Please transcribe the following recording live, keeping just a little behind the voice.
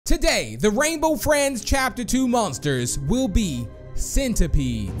Today, the Rainbow Friends Chapter 2 monsters will be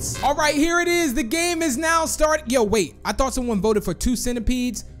centipedes. All right, here it is. The game is now started. Yo, wait, I thought someone voted for 2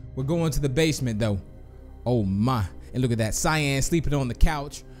 centipedes. We're going to the basement though. Oh my, and look at that, Cyan sleeping on the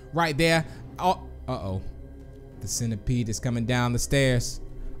couch right there. Oh, uh-oh. The centipede is coming down the stairs.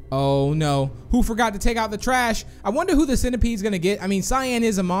 Oh no, who forgot to take out the trash? I wonder who the centipede's gonna get. I mean, Cyan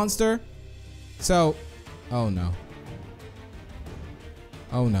is a monster. So, oh no.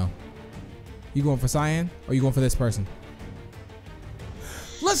 Oh no. You going for Cyan or you going for this person?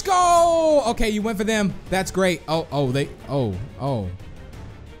 Let's go! Okay, you went for them. That's great. Oh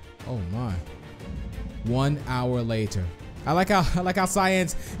my. 1 hour later. I like how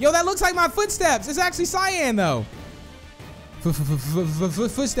Cyan's, yo, that looks like my footsteps. It's actually Cyan though.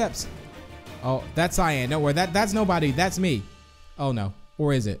 Footsteps. Oh, that's Cyan. Don't worry, that's nobody, that's me. Oh no,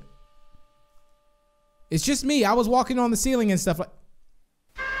 or is it? It's just me. I was walking on the ceiling and stuff like.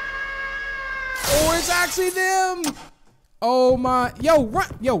 Oh, it's actually them. Oh my, yo, run.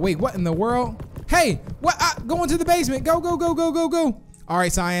 Yo, wait, what in the world? Hey, what? Go into the basement. Go, go, go, go, go, go. All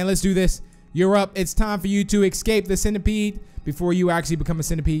right, Cyan, let's do this. You're up. It's time for you to escape the centipede before you actually become a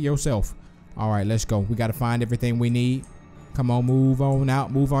centipede yourself. All right, let's go. We got to find everything we need. Come on, move on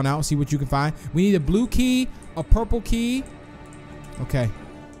out, see what you can find. We need a blue key, a purple key. Okay.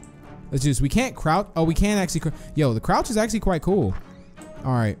 Let's do this. We can't crouch. Oh, we can actually. Yo, the crouch is actually quite cool.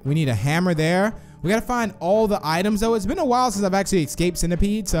 All right, we need a hammer there. We got to find all the items though. It's been a while since I've actually escaped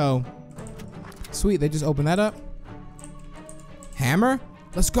centipede, so. Sweet, they just opened that up. Hammer.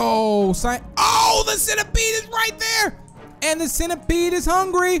 Let's go. Oh, the centipede is right there. And the centipede is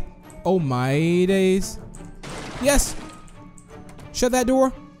hungry. Oh my days. Yes. Shut that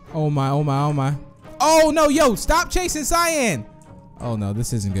door. Oh my, oh my, oh my. Oh no, yo, stop chasing Cyan. Oh no,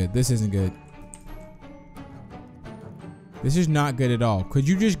 this isn't good. This isn't good. This is not good at all. Could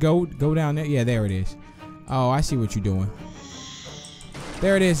you just go down there? Yeah, there it is. Oh, I see what you're doing.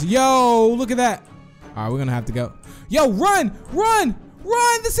 There it is. Yo, look at that. All right, we're gonna have to go. Yo, run, run,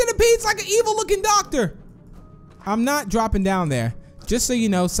 run. The centipede's like an evil looking doctor. I'm not dropping down there. Just so you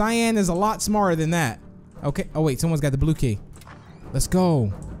know, Cyan is a lot smarter than that. Okay. Oh wait, someone's got the blue key. Let's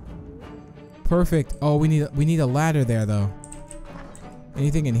go. Perfect. Oh, we need a ladder there though.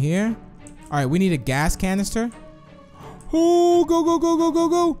 Anything in here? All right, we need a gas canister. Oh, go, go, go, go, go,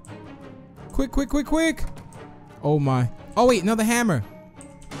 go. Quick, quick, quick, quick. Oh my. Oh wait, another hammer.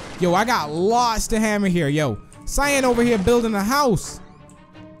 Yo, I got lots to hammer here. Yo, Cyan over here building a house.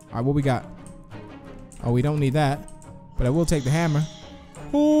 All right, what we got? Oh, we don't need that, but I will take the hammer.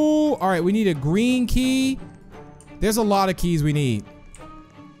 Oh, all right, we need a green key. There's a lot of keys we need.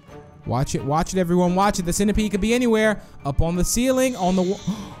 Watch it, everyone. Watch it. The centipede could be anywhere. Up on the ceiling, on the wall.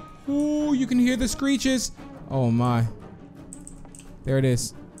 Oh, you can hear the screeches. Oh my. There it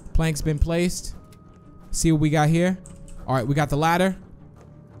is. Plank's been placed. See what we got here. All right, we got the ladder.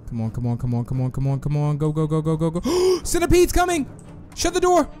 Come on, come on, come on, come on, come on, come on. Go, go, go, go, go, go. Centipede's coming. Shut the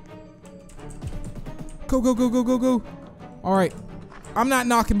door. Go, go, go, go, go, go. All right. I'm not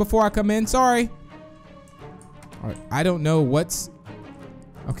knocking before I come in. Sorry. All right. I don't know what's...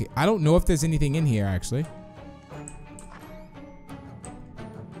 Okay. I don't know if there's anything in here, actually.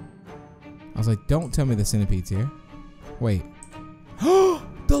 I was like, don't tell me the centipede's here. Wait.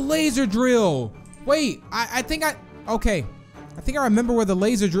 The laser drill. Wait. I think I... Okay. I think I remember where the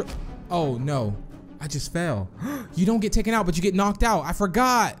laser drill... Oh, no. I just fell. You don't get taken out, but you get knocked out. I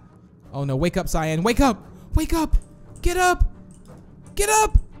forgot. Oh, no. Wake up, Cyan. Wake up. Wake up. Get up. Get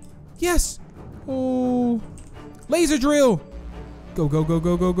up. Yes. Oh. Laser drill. Go, go, go,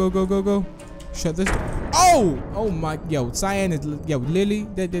 go, go, go, go, go, go. Shut this. Oh. Oh, my. Yo, Cyan is... Yo, Lily.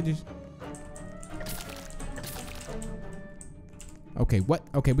 Okay, what?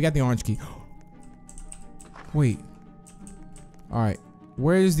 Okay, we got the orange key. Wait. All right.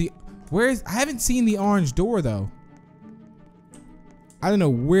 Where's... I haven't seen the orange door, though. I don't know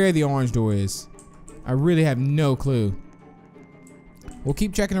where the orange door is. I really have no clue. We'll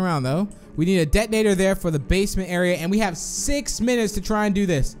keep checking around, though. We need a detonator there for the basement area, and we have 6 minutes to try and do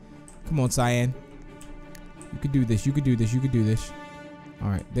this. Come on, Cyan. You could do this. You could do this. You could do this. All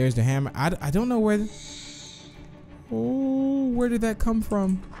right. There's the hammer. I don't know where... Oh, where did that come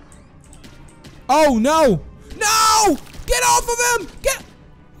from? Oh, no. No! Get off of him! Get...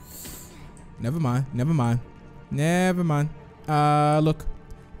 Never mind. Never mind. Never mind. Look.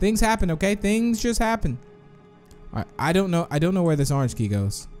 Things happen, okay? Things just happen. All right. I don't know where this orange key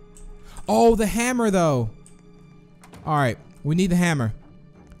goes. Oh, the hammer, though. All right. We need the hammer.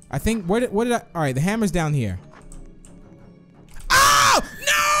 I think... What did I... All right. The hammer's down here. Oh!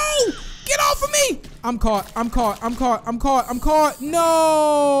 No! Get off of me! I'm caught. I'm caught. I'm caught. I'm caught. I'm caught. No.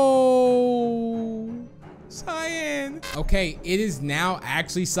 Cyan. Okay, it is now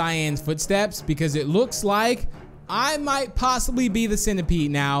actually Cyan's footsteps because it looks like I might possibly be the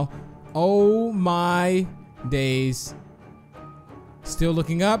centipede now. Oh my days. Still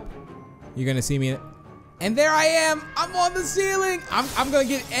looking up. You're gonna see me. And there I am. I'm on the ceiling. I'm gonna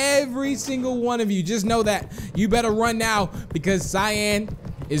get every single one of you. Just know that. You better run now because Cyan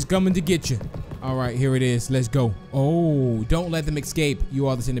is coming to get you. All right, here it is. Let's go. Oh, don't let them escape. You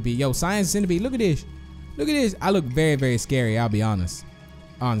are the centipede. Yo, Cyan's centipede. Look at this. Look at this. I look very, very scary. I'll be honest.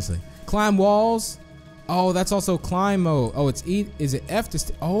 Honestly. Climb walls. Oh, that's also climb mode. Oh, it's E. Is it F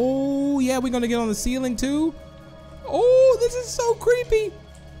to oh, yeah, we're gonna get on the ceiling too. Oh, this is so creepy.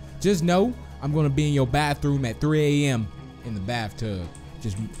 Just know I'm gonna be in your bathroom at 3 a.m. in the bathtub,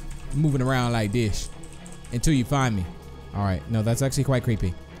 just moving around like this until you find me. All right, no, that's actually quite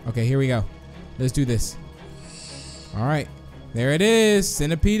creepy. Okay, here we go. Let's do this. All right, there it is.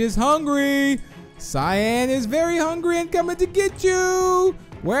 Centipede is hungry. Cyan is very hungry and coming to get you.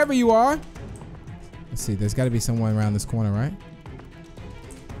 Wherever you are. Let's see, there's gotta be someone around this corner, right?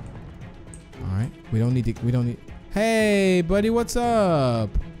 All right, we don't need. Hey, buddy, what's up?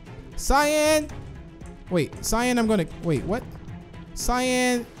 Cyan! Wait, Cyan, I'm gonna, wait, what?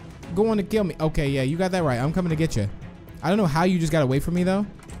 Cyan going to kill me. Okay, yeah, you got that right. I'm coming to get you. I don't know how you just got away from me, though.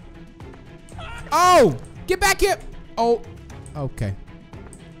 Oh! Get back here! Oh, okay.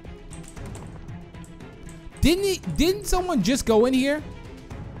 Didn't someone just go in here?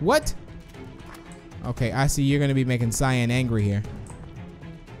 What? Okay, I see you're gonna be making Cyan angry here.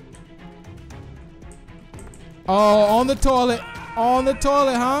 Oh, on the toilet. On the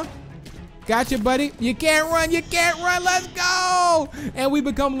toilet, huh? Gotcha, buddy. You can't run. You can't run. Let's go. And we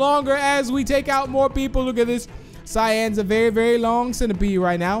become longer as we take out more people. Look at this. Cyan's a very, very long centipede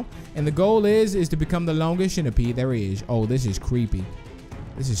right now. And the goal is to become the longest centipede there is. Oh, this is creepy.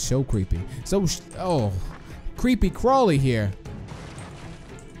 This is so creepy. So, oh, creepy crawly here.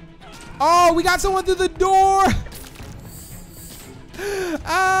 Oh, we got someone through the door.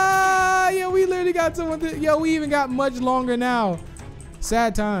 Ah, yeah, we literally got someone. Yo, we even got much longer now.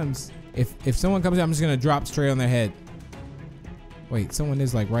 Sad times. If someone comes in, I'm just gonna drop straight on their head. Wait, someone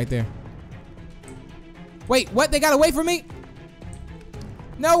is like right there. Wait, what? They got away from me?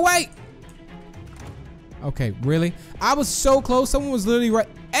 No, wait. Okay, really? I was so close. Someone was literally right.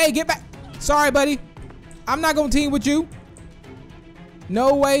 Hey, get back. Sorry, buddy. I'm not gonna team with you.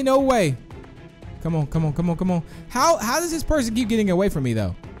 No way, no way. Come on, come on, come on, come on. How does this person keep getting away from me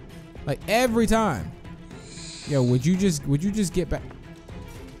though? Like every time. Yo, would you just get back?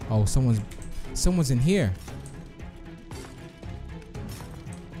 Oh, someone's in here.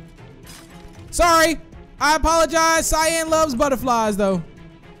 Sorry, I apologize. Cyan loves butterflies though.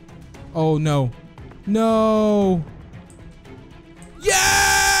 Oh no, no.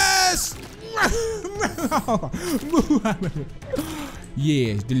 Yes!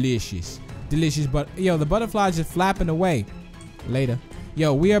 Yes, delicious. Delicious, but yo, the butterflies just flapping away. Later.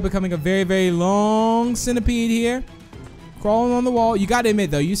 Yo, we are becoming a very, very long centipede here. Crawling on the wall. You gotta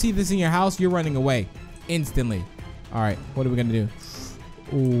admit though, you see this in your house, you're running away instantly. All right, what are we gonna do?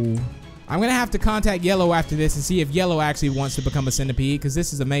 Ooh, I'm gonna have to contact Yellow after this and see if Yellow actually wants to become a centipede because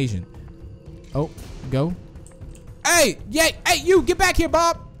this is amazing. Oh, go. Hey, yay, hey, you get back here,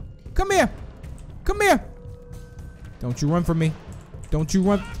 Bob. Come here, come here. Don't you run from me. Don't you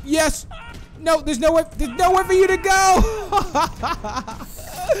run. Yes. No, there's nowhere for you to go.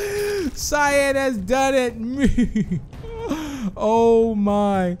 Cyan has done it. Oh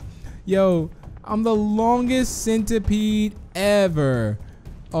my. Yo, I'm the longest centipede ever.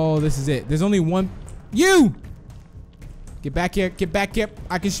 Oh, this is it. There's only one. You! Get back here. Get back here.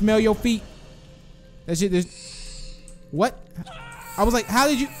 I can smell your feet. That shit, there's. What? I was like, how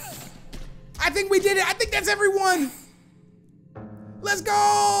did you? I think we did it. I think that's everyone. Let's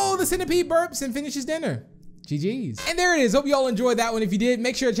go. The centipede burps and finishes dinner. GG's. And there it is. Hope you all enjoyed that one. If you did,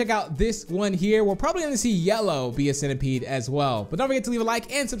 make sure to check out this one here. We're probably going to see Yellow be a centipede as well. But don't forget to leave a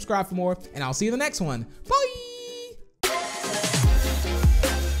like and subscribe for more. And I'll see you in the next one. Bye.